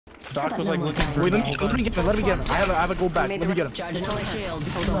Doc was like looking for. Wait, let me get him. Let me get him. I have a go back. Let me get him.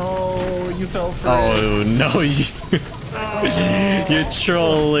 No, you fell for Oh no, you're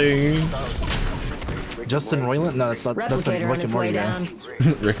trolling. Justin Roiland? No, that's not. That's like Rick and Morty.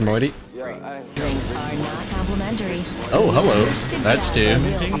 Rick and Morty. Drinks are not complimentary. Oh, hello. That's two.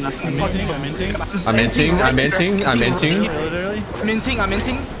 I'm minting. I'm minting. I'm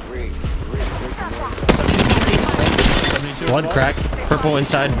minting. Blood crack. Purple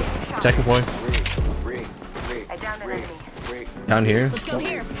inside. Second floor. Down here. Let's go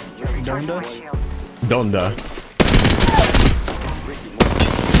here. Donda.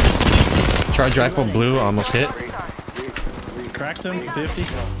 Charge rifle blue almost hit. Cracked him. 50.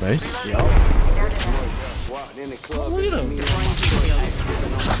 Nice. Look at him.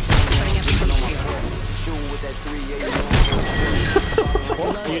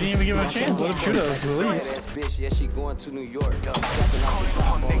 Well, you didn't even give him a chance. Let him shoot us at least. Yeah, she going to New York.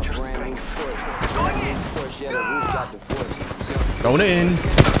 Going in. You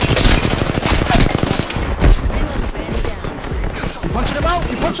punching him out.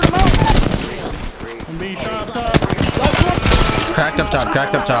 I'm being shot up top.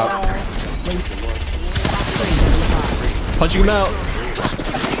 Cracked up top. Punching him out.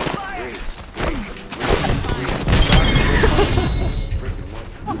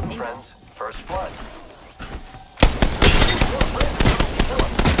 Friends, first blood.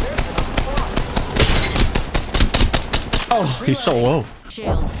 Oh, he's so low.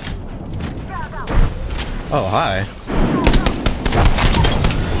 Shields. Oh, hi.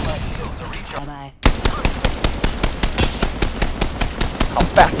 Bye-bye. I'm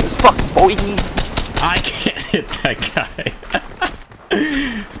fast as fuck, boy. I can't hit that guy.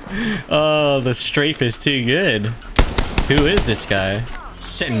 Oh, the strafe is too good. Who is this guy?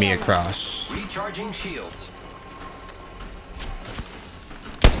 Send me across. Recharging shields.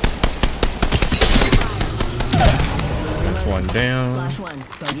 That's one down. Slash one.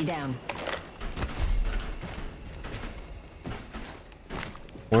 Bogey down.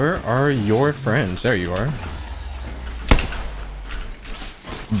 Where are your friends? There you are.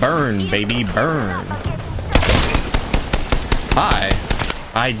 Burn, baby, burn. Hi.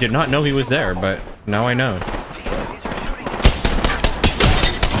 I did not know he was there, but now I know.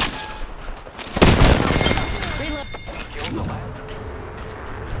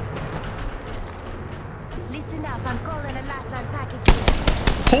 Listen up, I'm calling a lifeline package.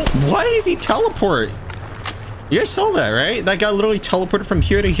 Oh, why is he teleport? You guys saw that, right? That guy literally teleported from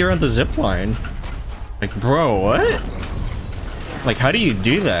here to here on the zip line. Like, bro, what? Like, how do you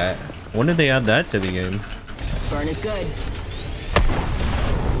do that? When did they add that to the game? Burn is good.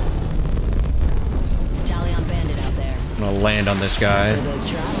 Jolly on bandit out there. I'm gonna land on this guy. For those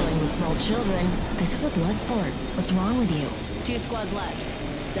traveling with small children, this is a blood sport. What's wrong with you? 2 squads left.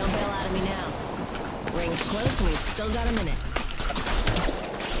 Don't bail out of me now. Ring's close and we've still got a minute.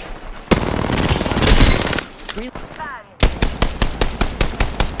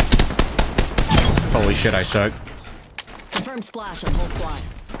 Holy shit, I suck. Confirmed splash on whole squad.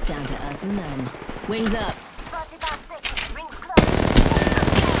 Down to us and them. Wings up.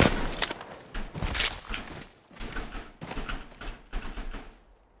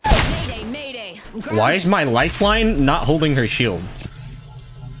 Mayday, mayday. Why is my lifeline not holding her shield?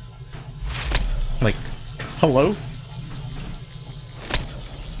 Like, hello?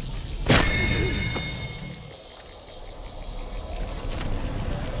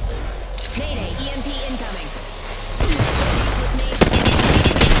 Mayday, EMP incoming.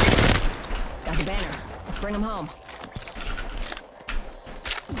 Got the banner. Let's bring him home.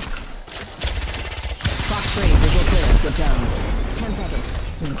 Fox 3, visual clear. Good job. 10 seconds.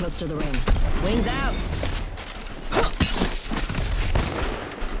 We're close to the ring. Wings out.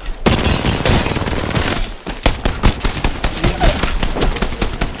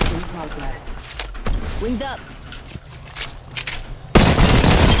 In progress. Wings up.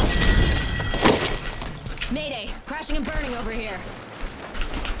 Mayday! Crashing and burning over here.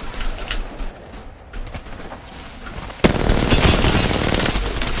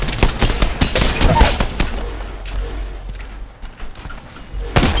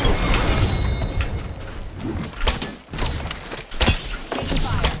 Taking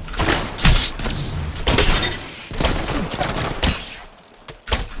fire.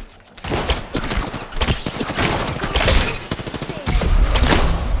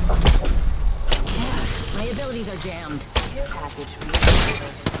 My abilities are jammed.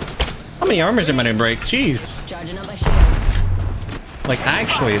 How many armors am I gonna break? Jeez. Charging up my shields. Like,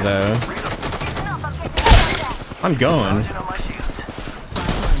 actually, though. I'm going. Spot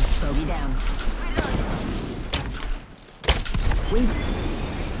 1, bogey down. Wings.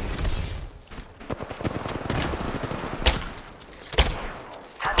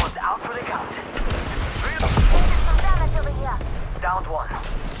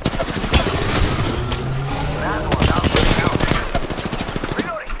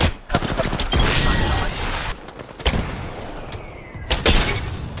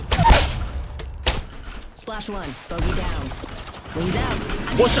 Flash one. Bogey down. Wings out.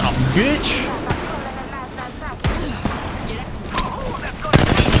 What's up, bitch?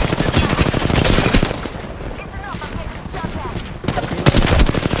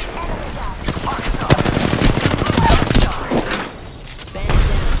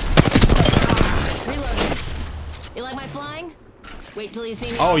 You like my flying? Wait till you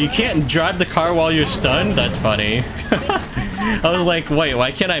see me. Oh, you can't drive the car while you're stunned? That's funny. I was like, wait,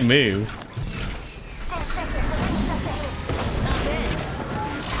 why can't I move?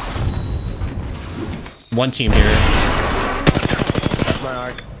 One team here. That's my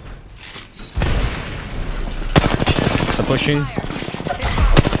arc. The pushing.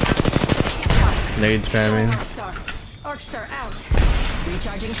 Nades spamming. Arc star out.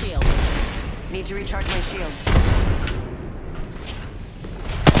 Recharging shield. Need to recharge my shields.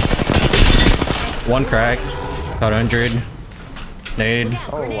 One crack. About 100. Nade.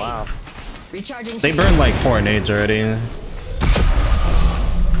 Oh wow. Recharging They shield. burned like 4 nades already.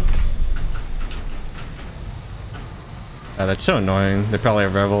 Oh, that's so annoying. They probably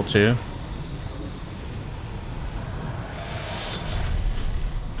have Revel too.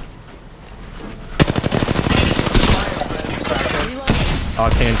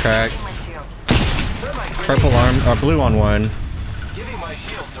 Octane crack. Purple arm or blue on one. Giving my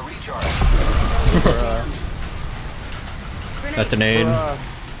shields a recharge. That's a nade.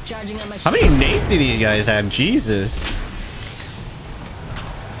 Charging on my How many nades do these guys have? Jesus.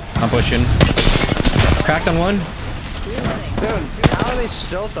 I'm pushing. Cracked on one. Dude, how are they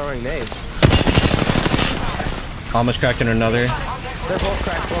still throwing nades? Almost cracked in another. They're both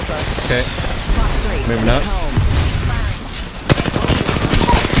cracked, both cracked. Okay. Moving up.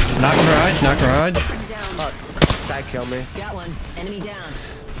 Knock garage, knock garage. Fuck. That killed me. Got one. Enemy down.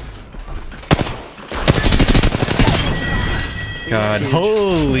 God,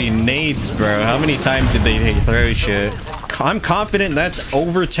 holy nades, bro. How many times did they throw shit? I'm confident that's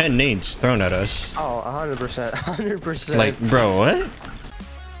over 10 nades thrown at us. Oh, 100%. 100%. Like, bro, what?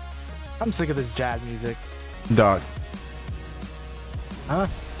 I'm sick of this jazz music. Dog. Huh?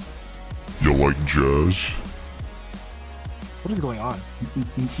 You like jazz? What is going on?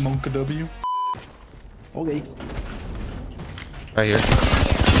 Monka W. Okay. Right here.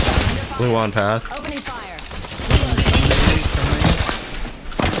 Blue on path. Opening fire.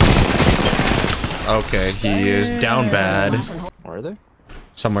 Okay, he is down bad. Where are they?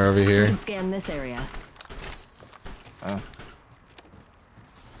 Somewhere over You here. can scan this area. Oh.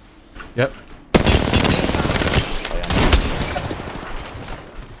 Yep.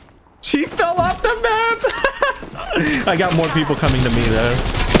 She fell off the map! I got more people coming to me though.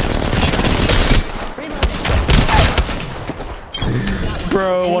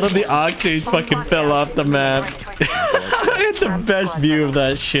 Bro, one of the octaves fucking fell off the map. I had the best view of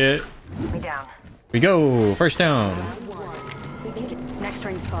that shit. We go, first down. Next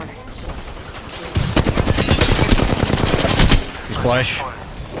ring's far. He's flush.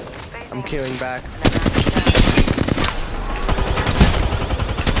 I'm queuing back.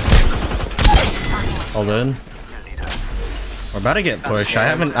 Hold in. We're about to get pushed. I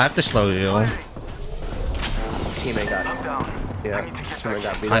have to slow heal. Teammate got. Yeah. Teammate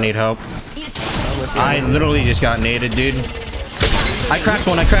got beat I up. need help. I literally just got naded, dude. I cracked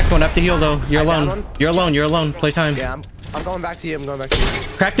one. I cracked one. I have to heal though. You're downed alone. one? You're alone. You're alone. Play time. Yeah, I'm going back to you. I'm going back to you.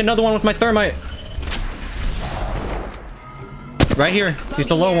 Cracked another one with my thermite. Right here. He's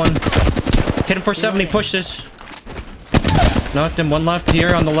the low one. Hit him for 70. Push this. Knocked him. One left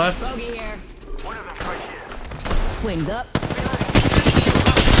here on the left. Bogey here. Wings up.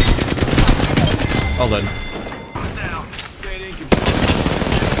 Hold on.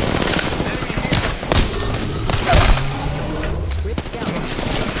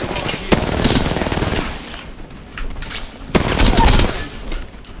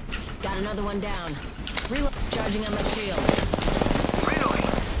 Got another one down. Reload. Charging on my shield.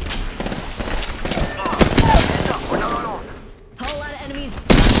 Whole lot of enemies.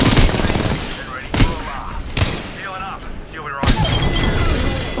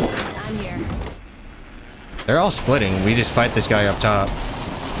 I'm here. They're all splitting. We just fight this guy up top.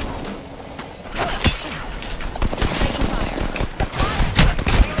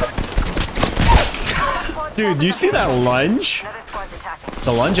 Dude, do you see that lunge?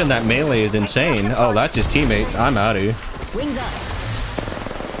 The lunge on that melee is insane. Oh, that's his teammate. I'm out of here. Wings up.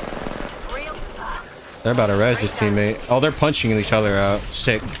 They're about to res his teammate. Oh, they're punching each other out.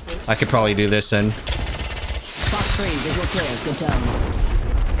 Sick. I could probably do this then. Fox 3, visual clear. Good tone.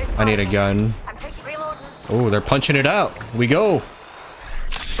 I need a gun. Oh, they're punching it out. We go.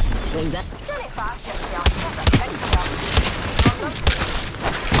 Wings up.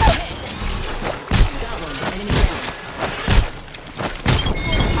 Got one.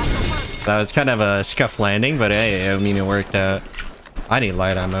 That was kind of a scuff landing, but hey, I mean, it worked out. I need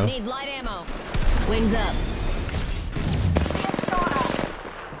light ammo. Need light ammo. Wings up.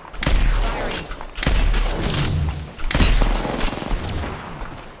 Firing.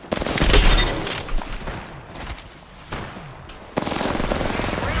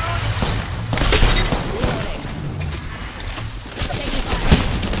 Reloading. Taking fire.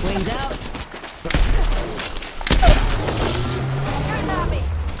 Wings out.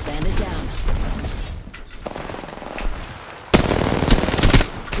 Bandit down.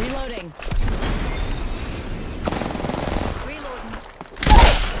 Reloading. Reloading.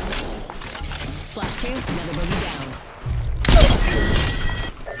 Splash 2, another bogey down.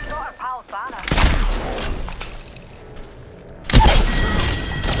 Got our pal's banner.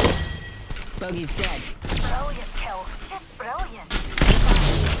 Bogey's dead.